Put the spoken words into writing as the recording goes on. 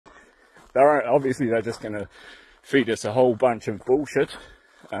obviously they're just going to feed us a whole bunch of bullshit,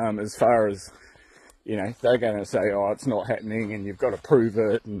 as far as, you know, they're going to say, oh, it's not happening and you've got to prove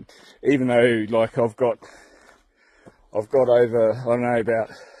it. And even though, like, I've got over, I don't know,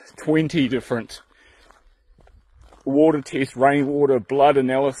 about 20 different water tests, rainwater, blood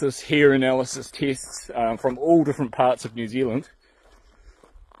analysis, hair analysis tests, from all different parts of New Zealand,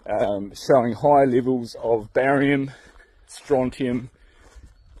 showing high levels of barium, strontium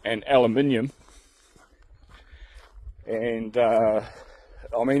and aluminium. And I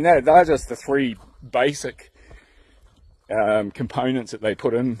mean, they're just the three basic components that they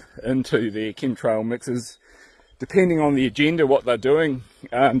put into their chemtrail mixes. Depending on the agenda, what they're doing,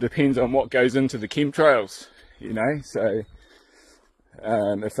 depends on what goes into the chemtrails, you know. So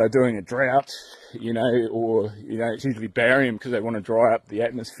if they're doing a drought, you know, or, you know, it's usually barium because they want to dry up the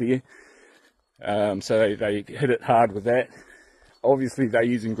atmosphere, so they hit it hard with that. Obviously they're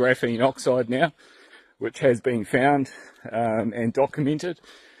using graphene oxide now, which has been found and documented.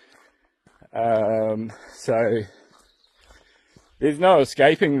 So there's no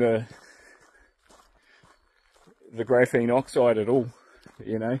escaping the graphene oxide at all,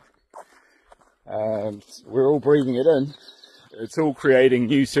 you know. We're all breathing it in. It's all creating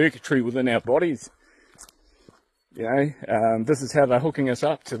new circuitry within our bodies, you know. This is how they're hooking us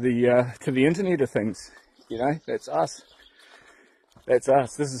up to the internet of things, you know. That's us. That's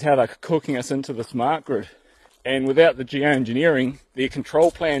us. This is how they're hooking us into the smart grid. And without the geoengineering, their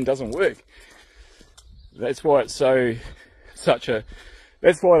control plan doesn't work. That's why it's that's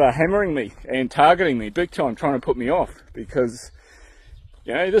why they're hammering me and targeting me big time, trying to put me off, because,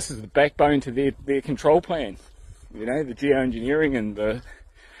 you know, this is the backbone to their control plan. You know, the geoengineering and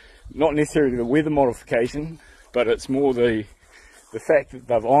not necessarily the weather modification, but it's more the fact that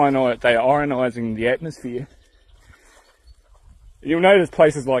they are ionizing the atmosphere. You'll notice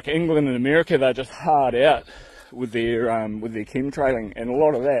places like England and America, they're just hard out with their chemtrailing, and a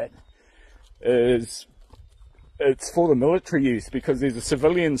lot of that it's for the military use, because there's a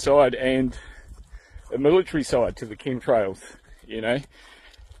civilian side and a military side to the chemtrails, you know.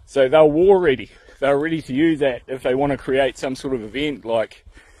 So they're war ready. They're ready to use that if they want to create some sort of event, like,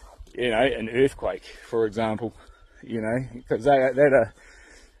 you know, an earthquake, for example, you know, because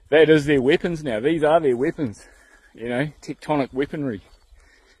that is their weapons now. These are their weapons, you know, tectonic weaponry.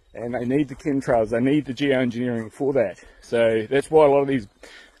 And they need the chemtrails, they need the geoengineering for that. So that's why a lot of these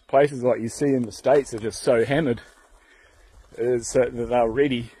places like you see in the States are just so hammered, is that they're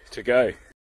ready to go.